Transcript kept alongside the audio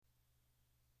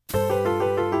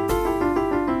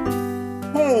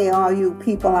all you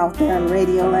people out there in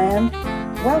Radioland.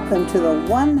 Welcome to the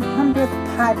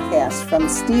 100th podcast from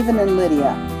Stephen and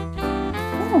Lydia.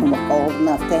 I don't look old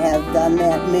enough to have done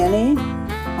that many.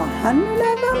 100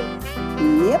 of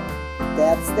them? Yep,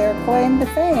 that's their claim to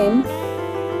fame.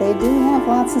 They do have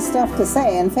lots of stuff to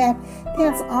say. In fact,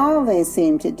 that's all they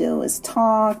seem to do is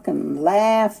talk and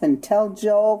laugh and tell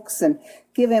jokes and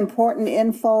give important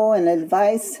info and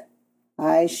advice.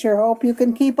 I sure hope you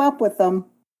can keep up with them.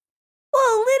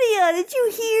 Whoa, Lydia, did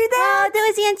you hear that? Oh,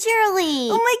 that was Aunt Shirley.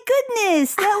 Oh my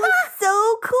goodness, that was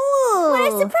so cool.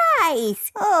 What a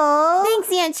surprise. Oh, Thanks,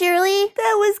 Aunt Shirley.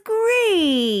 that was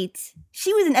great.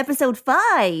 She was in episode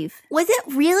 5. Was it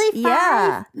really 5?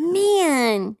 Yeah.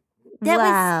 Man,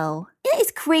 Wow. it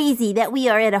is crazy that we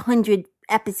are at 100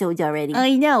 episodes already.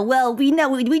 I know. Well, we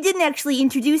didn't actually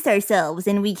introduce ourselves,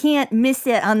 and we can't miss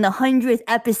it on the 100th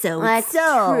episode. That's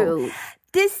true.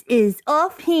 This is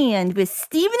Offhand with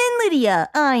Stephen and Lydia.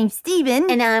 I'm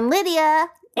Stephen. And I'm Lydia.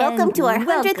 Welcome to our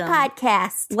 100th welcome.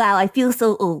 podcast. Wow, I feel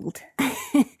so old.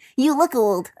 You look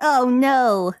old. Oh,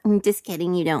 no. I'm just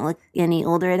kidding. You don't look any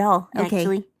older at all, Okay.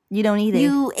 actually. You don't either.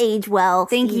 You age well.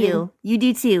 Thank Steven. you. You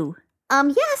do too.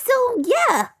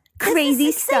 Yeah. Crazy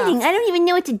This is exciting. stuff. I don't even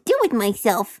know what to do with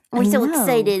myself. We're so I know.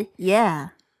 excited. Yeah.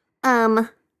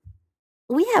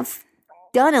 We have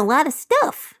done a lot of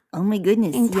stuff. Oh, my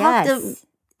goodness. And yes. talked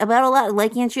about a lot,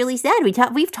 like Aunt Shirley said,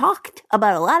 we've talked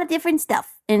about a lot of different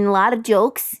stuff and a lot of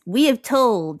jokes. We have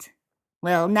told,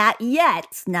 well, not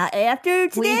yet, not after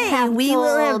today. We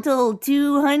will have told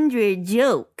 200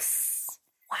 jokes.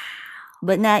 Wow.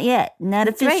 But not yet, not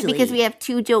That's officially. right, because we have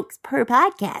 2 jokes per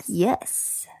podcast.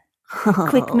 Yes.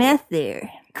 Quick math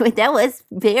there. Quick, that was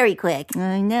very quick.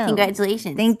 I know.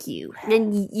 Congratulations. Thank you.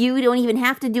 And you don't even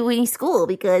have to do any school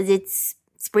because it's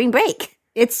spring break.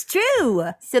 It's true.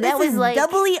 So that This was is like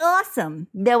doubly awesome.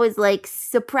 That was like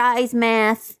surprise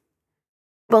math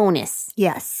bonus.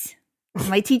 Yes.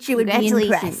 My teacher would be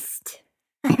Congratulations.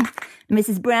 impressed.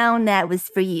 Mrs. Brown, that was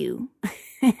for you.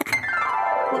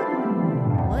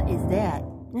 What is that?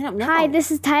 I don't know. Hi,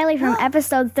 this is Tylee from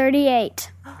episode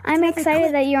 38. I'm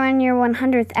excited that you're on your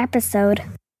 100th episode.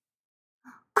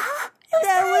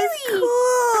 That was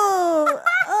cool.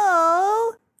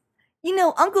 Oh. You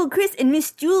know, Uncle Chris and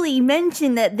Miss Julie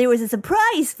mentioned that there was a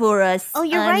surprise for us. Oh,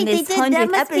 you're on right. They this did. 100th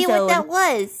That must be what that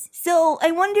was. So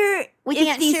I wonder With if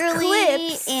Aunt these Shirley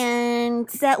clips and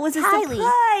that was a Tylee.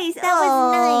 surprise. That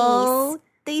was nice.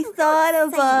 They thought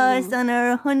of us exciting. on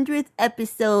our 100th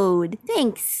episode.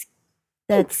 Thanks.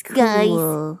 That's Thanks, guys.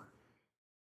 cool.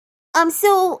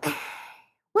 So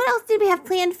what else did we have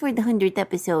planned for the 100th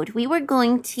episode? We were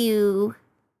going to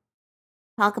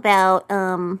talk about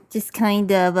Just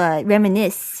kind of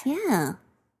reminisce. yeah.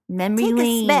 Memory Take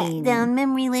lane. us back down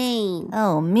memory lane.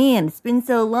 Oh man, it's been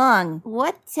so long.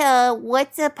 What's a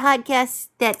podcast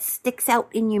that sticks out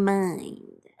in your mind?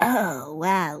 Oh,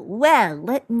 wow. Well,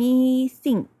 let me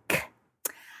think.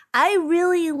 I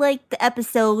really like the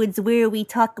episodes where we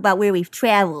talk about where we've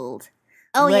traveled.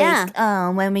 Oh, Like, yeah.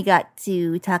 when we got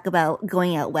to talk about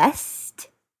going out west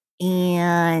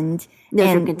and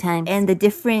Those were good times. and the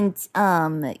different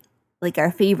like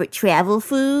our favorite travel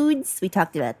foods. We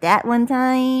talked about that one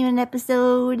time in an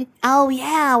episode. Oh,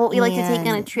 yeah. What we like to take on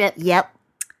a And- trip. Yep.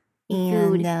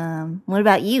 Food. And what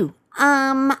about you?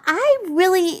 I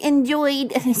really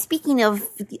enjoyed, speaking of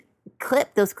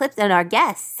those clips and our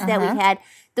guests that Uh-huh. we had,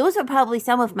 those are probably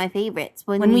some of my favorites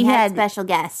when When we we had had special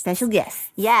guests. Special guests.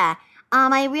 Yeah.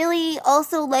 I really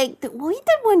also liked, we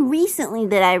did one recently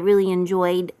that I really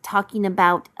enjoyed talking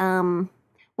about,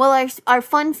 our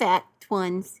fun fact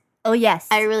ones. Oh, yes.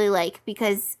 I really like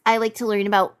because I like to learn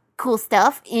about cool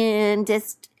stuff and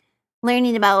just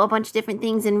learning about a bunch of different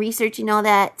things and researching all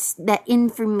that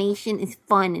information is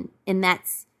fun and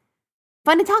that's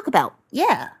fun to talk about.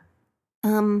 Yeah.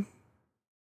 I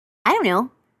don't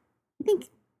know. I think,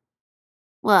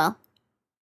 well,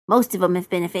 most of them have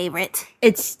been a favorite.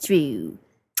 It's true.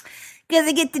 Because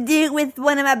I get to do it with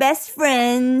one of my best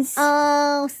friends.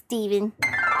 Oh, Steven.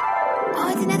 Oh,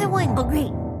 it's another one. Oh,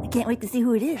 great. I can't wait to see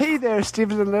who it is. Hey there,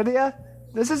 Stephen and Lydia.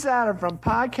 This is Adam from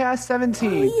Podcast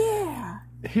 17. Yeah.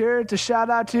 Here to shout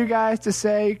out to you guys to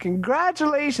say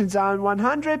congratulations on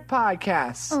 100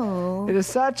 podcasts. Oh. It is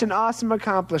such an awesome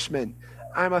accomplishment.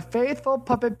 I'm a faithful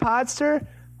puppet podster,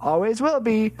 always will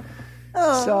be.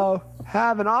 So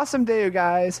have an awesome day, you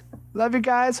guys. Love you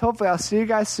guys. Hopefully I'll see you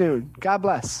guys soon. God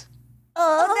bless.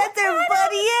 Oh, that's our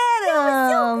buddy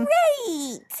Adam.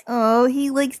 Great. Oh, he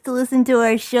likes to listen to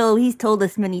our show. He's told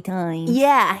us many times.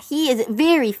 Yeah, he is a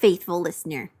very faithful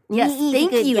listener. Yes, He's a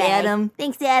thank good you, guy. Adam.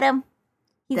 Thanks, Adam.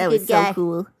 He's That a good was guy. so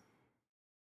cool.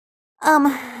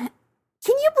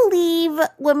 Can you believe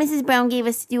what Mrs. Brown gave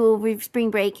us to do over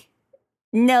spring break?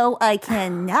 No, I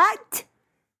cannot.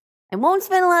 I won't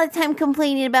spend a lot of time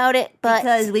complaining about it, but...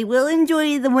 Because we will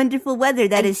enjoy the wonderful weather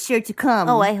that is sure to come.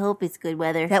 Oh, I hope it's good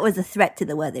weather. That was a threat to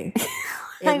the weather.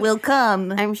 It will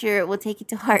come. I'm sure it will take it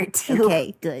to heart, too.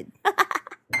 Okay, good.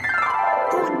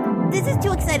 This is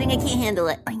too exciting. I can't handle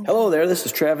it. Hello there, this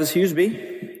is Travis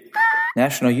Hughesby,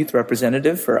 National Youth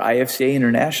Representative for IFCA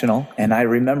International. And I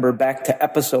remember back to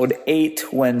episode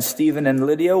 8 when Stephen and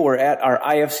Lydia were at our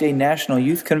IFCA National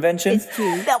Youth Convention. It's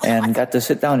true. And got to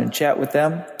sit down and chat with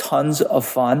them. Tons of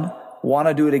fun. Want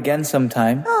to do it again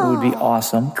sometime. It would be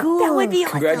awesome. Cool. That would be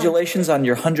awesome. Congratulations on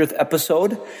your 100th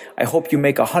episode. I hope you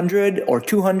make 100 or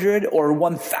 200 or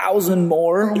 1,000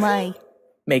 more. Oh, my.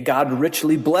 May God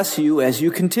richly bless you as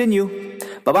you continue.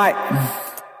 Bye-bye.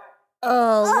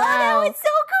 Oh, wow. That was so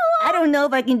cool. I don't know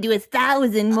if I can do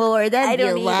 1,000 more. That'd be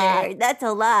a lot. Either. That's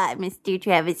a lot, Mr.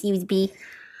 Travis Hughesby.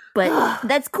 But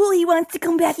that's cool. He wants to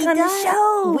come back on the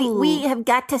show. We have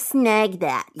got to snag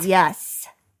that. Yes.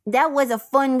 That was a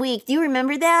fun week. Do you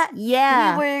remember that?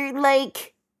 Yeah. We were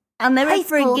like... I'll never high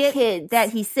school forget kids. that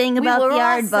he sang about we were the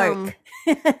awesome.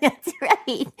 aardvark. That's right.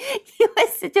 He was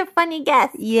such a funny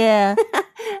guest. Yeah.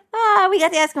 We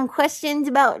got to ask him questions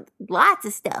about lots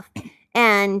of stuff.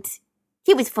 And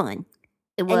he was fun.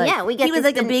 It was. And yeah, we got he was to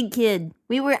like a spend- big kid.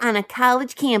 We were on a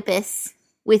college campus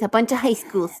with a bunch of high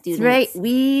school students. That's right.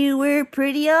 We were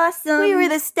pretty awesome. We were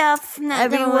the stuff.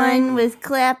 Everyone was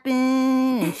clapping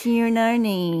and cheering our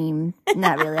name.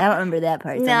 Not really. I don't remember that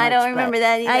part. So No, I much, don't remember but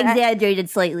that either. I exaggerated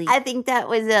slightly. I think that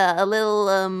was a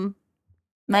little,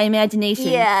 My imagination.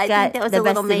 yeah, I got think that was the a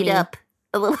little best of made me. up.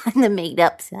 A little on the made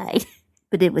up side.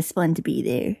 But it was fun to be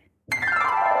there.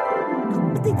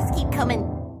 But they just keep coming.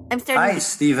 I'm starting Hi,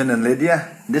 Stephen and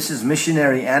Lydia. This is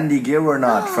missionary Andy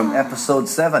Gilwernot from episode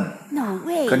 7. No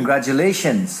way.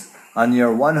 Congratulations on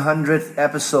your 100th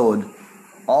episode,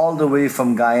 all the way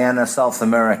from Guyana, South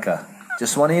America.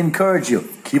 Just want to encourage you,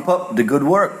 keep up the good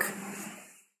work.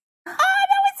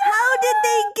 How did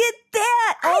they get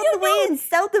that all the way in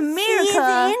South He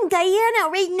America? is in Guyana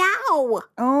right now.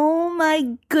 Oh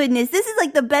my goodness. This is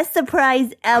like the best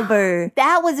surprise ever.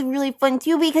 That was really fun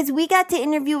too because we got to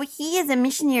interview. He is a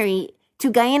missionary to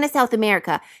Guyana, South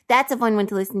America. That's a fun one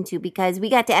to listen to because we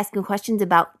got to ask him questions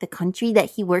about the country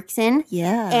that he works in.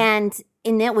 Yeah. And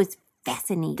that was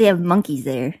fascinating. They have monkeys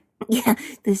there. Yeah,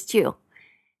 that's true.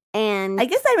 And I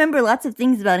guess I remember lots of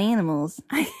things about animals.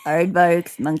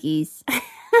 Aardvarks, monkeys.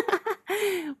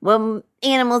 well,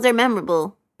 animals are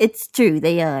memorable. It's true,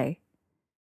 they are.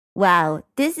 Wow,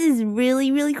 this is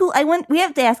really, really cool. We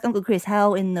have to ask Uncle Chris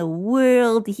how in the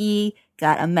world he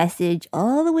got a message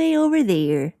all the way over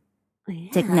there. Yeah.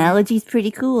 Technology's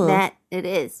pretty cool. That it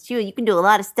is. Sure, you can do a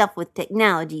lot of stuff with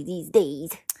technology these days.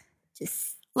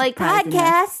 Just Like surprising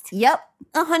us. podcast Yep.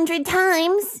 100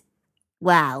 times.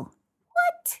 Wow.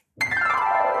 What?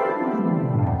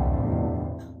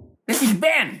 This is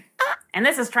Ben. And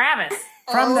this is Travis.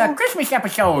 From the Christmas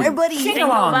episode. Everybody- Sing Jingle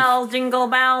along. bells, jingle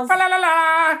bells. La la la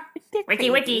la. Wiki,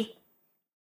 wiki.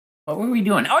 What were we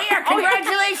doing? Oh yeah,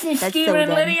 congratulations, That's Stephen so and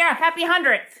dumb. Lydia. Happy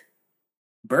 100th.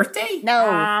 Birthday?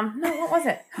 No. No, what was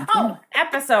it? Oh,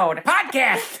 episode.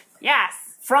 Podcast. Yes.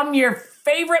 From your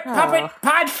favorite puppet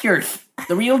podsters.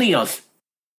 The real deals.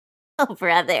 Oh,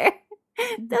 brother.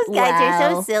 Those guys are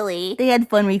so Wow. silly. They had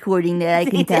fun recording that, I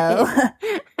can tell.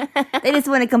 They just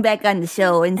want to come back on the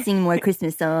show and sing more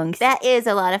Christmas songs. That is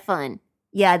a lot of fun.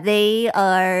 Yeah, they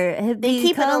have They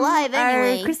keep it become alive our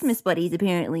anyways. Christmas buddies,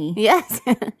 apparently. Yes.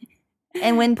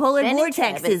 And when polar Ben and vortexes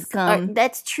Travis come, are-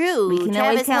 that's true. we can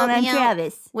always count on helped me out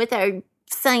Travis. with our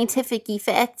scientific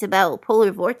effects about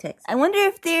polar vortex. I wonder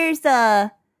if there's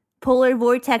polar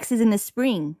vortexes in the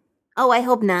spring. Oh, I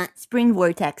hope not. Spring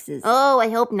vortexes. Oh, I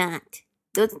hope not.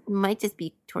 Those might just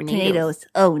be tornadoes. Tornadoes.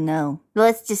 Oh no.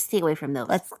 Let's just stay away from those.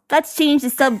 Let's change the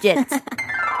subject.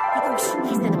 Oh,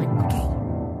 here's another one. Okay.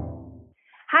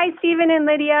 Hi, Stephen and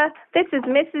Lydia. This is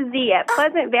Mrs. Z at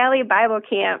Pleasant Valley Bible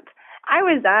Camp. I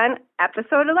was on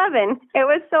episode 11. It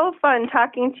was so fun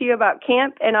talking to you about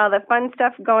camp and all the fun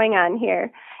stuff going on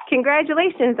here.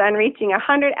 Congratulations on reaching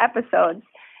 100 episodes.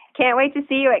 Can't wait to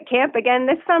see you at camp again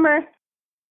this summer.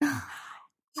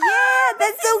 Yeah,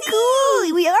 that's so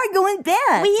cool. We are going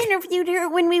back. We interviewed her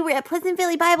when we were at Pleasant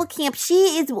Valley Bible Camp.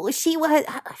 She does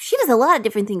a lot of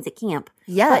different things at camp.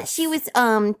 Yes. But she was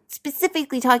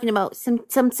specifically talking about some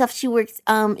stuff she works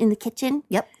in the kitchen.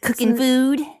 Yep. Cooking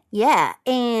food. Yeah,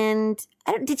 and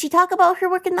did she talk about her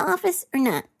work in the office or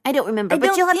not? I don't remember. I But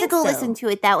don't you'll have to think go so. listen to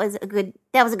it. That was a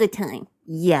good time.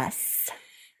 Yes.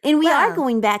 And we Wow. are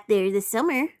going back there this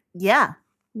summer. Yeah.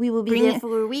 We will be Bring there it-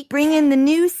 for a week. Bring in the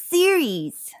new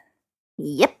series.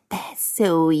 Yep.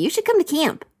 So you should come to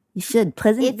camp. You should.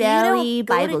 Pleasant If you Valley don't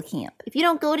go Bible to- Camp. If you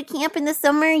don't go to camp in the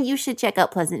summer, you should check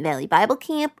out Pleasant Valley Bible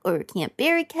Camp or Camp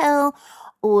Barrakel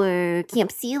or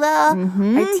Camp Sela.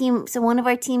 Mhm. Our team, so one of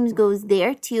our teams goes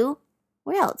there too.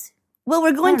 Where else? Well,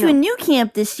 we're going I to a don't new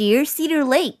camp this year, Cedar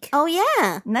Lake. Oh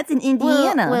yeah. And that's in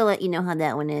Indiana. We'll let you know how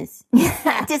that one is.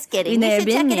 Just kidding. You've You never should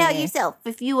check been it out there. yourself.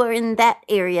 If you are in that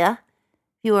area,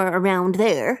 if you are around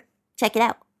there, check it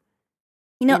out.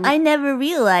 You know, And- I never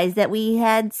realized that we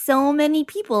had so many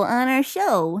people on our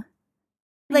show.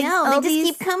 Like, no, all they just these-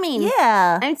 keep coming.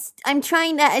 Yeah. I'm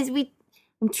trying to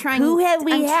I'm trying. Who have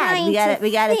we I'm had? trying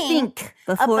We gotta to think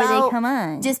before they about come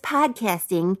on. Just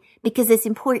podcasting because it's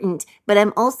important, but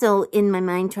I'm also in my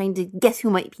mind trying to guess who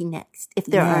might be next if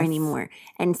there are Yes. any more,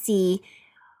 and see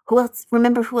who else.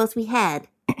 Remember who else we had,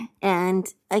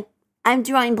 and I'm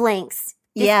drawing blanks.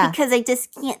 Just Yeah. because I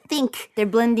just can't think. They're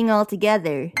blending all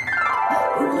together.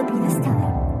 Who will it be this time?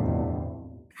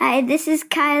 Hi, this is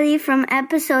Kylie from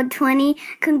episode 20.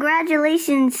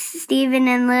 Congratulations, Stephen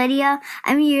and Lydia.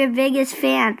 I'm your biggest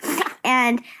fan.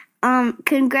 And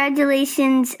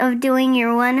congratulations of doing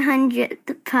your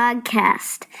 100th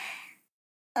podcast.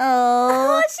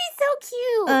 Oh, she's so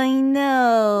cute. I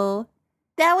know.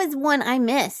 That was one I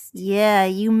missed. Yeah,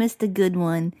 you missed a good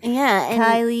one. Yeah, and,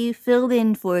 Kylie filled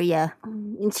in for you.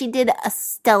 and she did a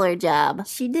stellar job.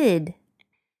 She did.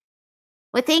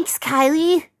 Well, thanks,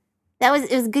 Kylie. It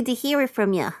was good to hear it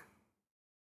from you.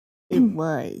 It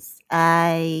was.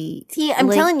 See, I'm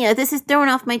like- telling you, this is throwing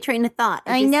off my train of thought.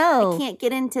 I know. I can't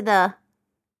get into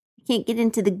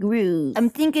the groove. I'm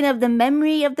thinking of the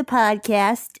memory of the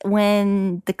podcast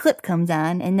when the clip comes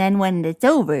on, and then when it's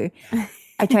over,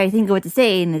 I try to think of what to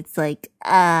say, and it's like,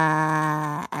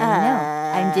 I don't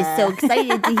know. I'm just so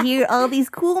excited to hear all these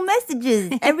cool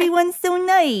messages. Everyone's so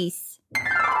nice.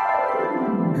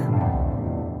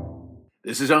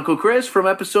 This is Uncle Chris from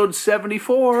episode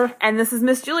 74. And this is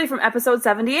Miss Julie from episode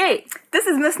 78. This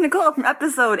is Miss Nicole from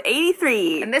episode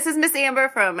 83. And this is Miss Amber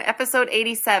from episode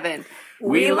 87.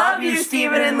 We love you,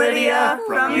 Stephen and Lydia,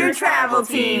 from your travel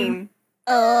team.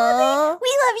 Oh,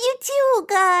 we love you too,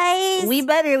 guys. We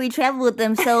better. We travel with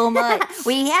them so much.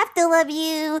 We have to love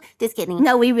you. Just kidding.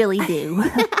 No, we really do.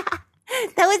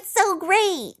 That was so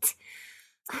great.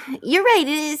 You're right. It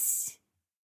is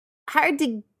hard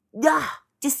to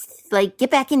just like get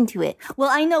back into it. Well,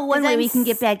 I know one 'Cause way I'm we can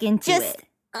get back into just it.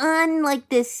 on like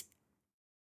this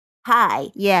high,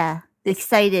 Yeah,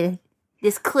 excited.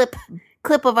 this clip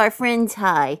of our friends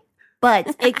high.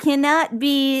 But it cannot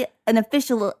be an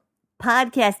official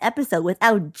podcast episode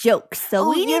without jokes. So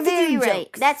we you're need to very do right.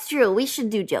 jokes. That's true. We should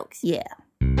do jokes. Yeah.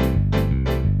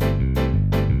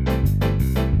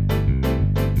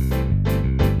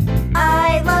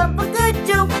 I love a good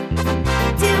joke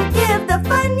to give the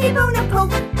funny bone a poke.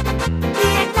 Be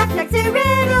it knock-knocks or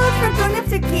riddles for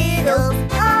grown-ups or kiddles.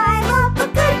 I love a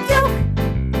good joke.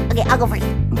 Okay, I'll go first.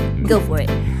 Go for it.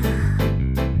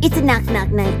 It's a knock-knock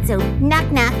night, so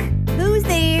knock-knock. Who's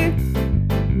there?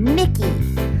 Mickey.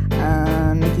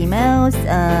 Mickey Mouse.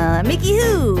 Mickey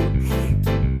who?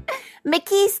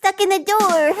 Mickey's stuck in the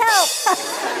door. Help!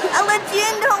 I'll let you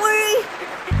in, don't worry.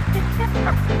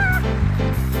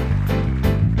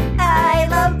 I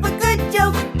love a good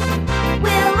joke.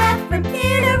 We'll laugh from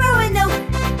here to Roanoke.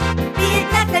 Be it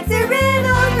knock-knocks or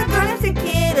riddles for grown-ups or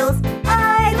kiddles.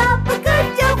 I love a good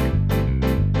joke.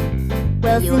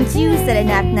 Well, since you said a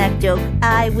knock-knock joke,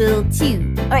 I will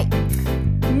too. All right.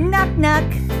 Knock-knock.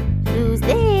 Who's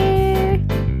there?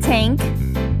 Tank.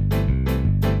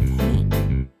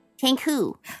 Tank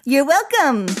who? You're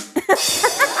welcome.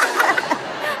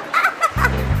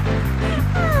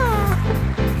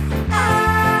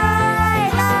 I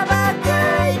love a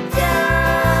good joke.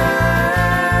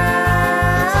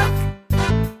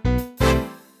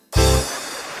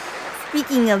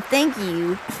 Speaking of thank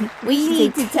you, we should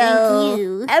need say to tell thank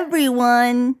you.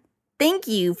 everyone thank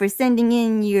you for sending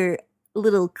in your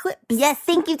little clips. Yes,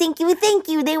 thank you.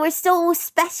 They were so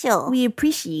special. We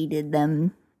appreciated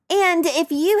them. And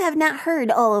if you have not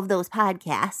heard all of those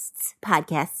podcasters,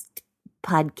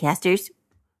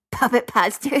 puppet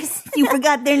podsters, You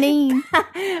forgot their name.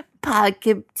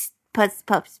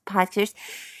 podcasters,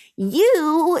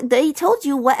 they told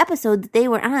you what episode that they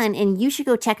were on, and you should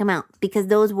go check them out because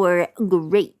those were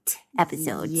great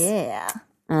episodes. Yeah.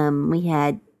 We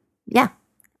had,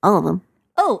 all of them.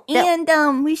 Oh,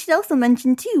 and we should also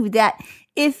mention too that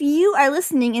if you are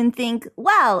listening and think,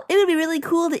 wow, it would be really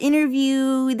cool to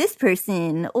interview this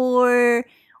person or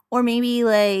maybe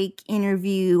like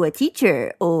interview a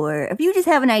teacher, or if you just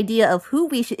have an idea of who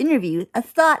we should interview, a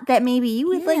thought that maybe you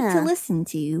would like to listen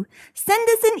to, send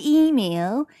us an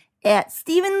email at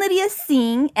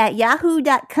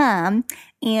StephenLydiaSing@yahoo.com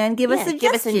and give us a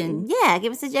suggestion.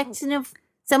 Give a suggestion of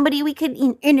somebody we could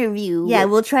interview. Yeah,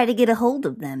 we'll try to get a hold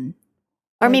of them.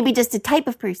 Or maybe just a type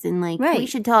of person. Like, we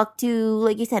should talk to,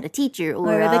 like you said, a teacher.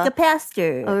 Or like a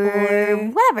pastor. Or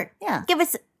whatever. Yeah. Give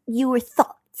us your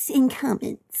thoughts and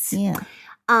comments. Yeah.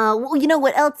 Well, you know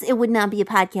what else? It would not be a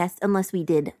podcast unless we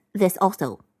did this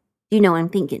also. You know what I'm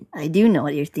thinking. I do know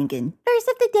what you're thinking. Verse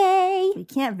of the day. We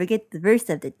can't forget the verse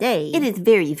of the day. It is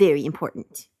very, very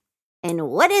important. And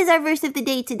what is our verse of the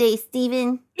day today,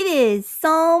 Stephen? It is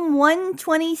Psalm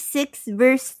 126,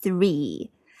 verse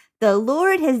 3. The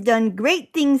Lord has done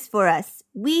great things for us.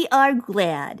 We are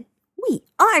glad. We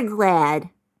are glad.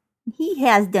 He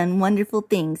has done wonderful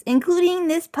things, including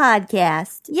this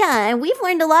podcast. Yeah, and we've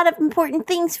learned a lot of important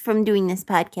things from doing this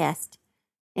podcast.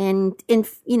 And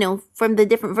from the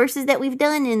different verses that we've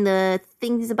done and the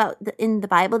things in the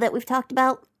Bible that we've talked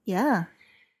about. Yeah.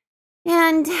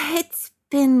 And it's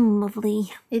been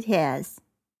lovely. It has.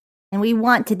 And we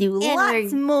want to do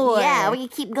lots more. Yeah, we can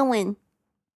keep going.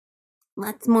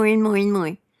 Lots more and more and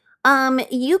more.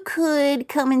 You could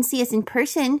come and see us in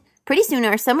person. Pretty soon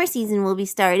our summer season will be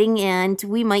starting and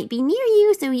we might be near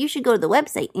you. So you should go to the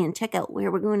website and check out where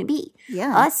we're going to be.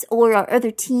 Yeah. Us or our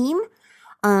other team.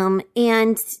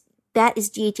 And that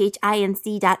is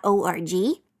ghhinc.org.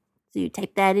 So you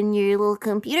type that in your little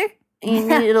computer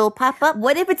and it'll pop up.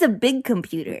 What if it's a big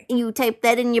computer? You type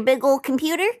that in your big old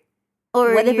computer?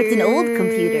 Or what if it's an old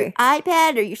computer?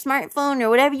 iPad or your smartphone or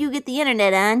whatever you get the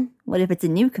internet on. What if it's a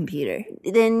new computer?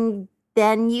 Then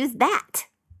use that.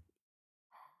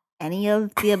 Any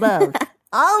of the above.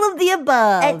 All of the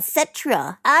above.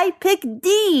 Etc. I pick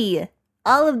D.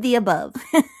 All of the above.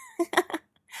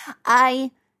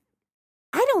 I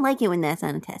don't like it when that's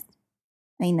on a test.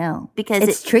 I know. Because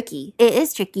it's tricky. It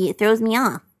is tricky. It throws me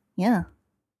off. Yeah.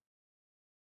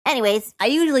 Anyways. I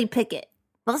usually pick it.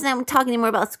 Well, now I'm talking more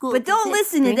about school. But don't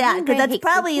listen to that, because that's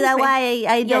probably why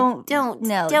I don't. Don't do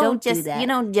that. You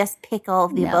don't just pick all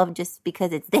of the above just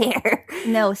because it's there.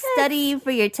 No, study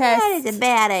for your test. That is a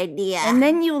bad idea. And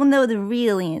then you will know the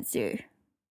real answer.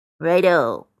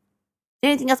 Righto.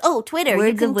 Anything else? Oh, Twitter.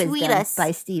 Words you can of Wisdom tweet us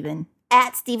by Stephen.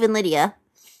 At Stephen Lydia.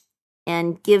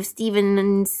 And give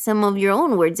Stephen some of your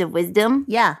own words of wisdom.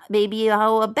 Yeah. Maybe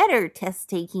how a better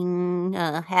test-taking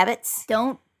habits.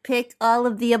 Don't pick all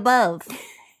of the above.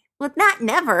 Well, not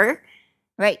never.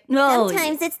 Right. No.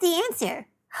 Sometimes it's the answer.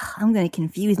 I'm going to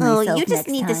confuse myself. Oh, you just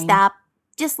need to stop.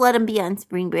 Just let them be on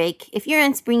spring break. If you're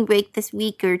on spring break this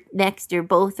week or next or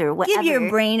both or whatever. Give your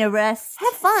brain a rest.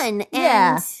 Have fun.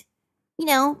 And,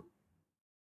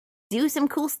 do some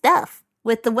cool stuff.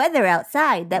 With the weather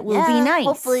outside, that will be nice.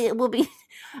 Hopefully it will be,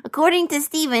 according to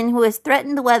Stephen, who has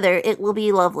threatened the weather, it will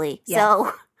be lovely. Yeah.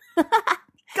 So.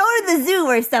 Go to the zoo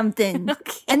or something.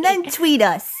 Okay. And then tweet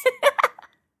us.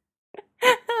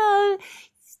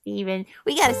 Stephen,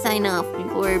 we gotta sign off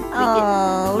before we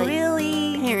get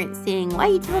really? Parents saying, why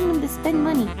are you telling them to spend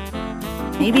money?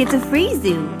 Maybe it's a free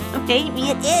zoo.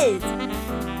 Maybe it is.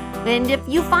 And if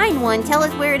you find one, tell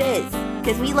us where it is.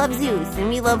 Because we love zoos and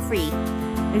we love free.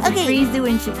 There's a free zoo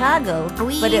in Chicago,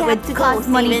 but it would cost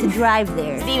money to drive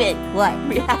there. Steven. What?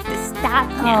 We have to stop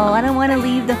now. Oh, I don't want to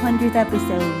leave the 100th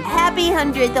episode. Happy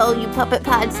 100th, all you Puppet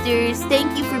Podsters.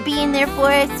 Thank you for being there for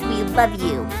us. We love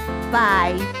you.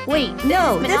 Bye. Wait,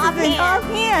 no, this is an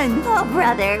offhand. Oh,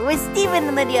 brother. With Stephen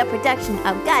and Lydia production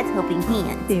of God's Helping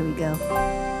Hand. There we go.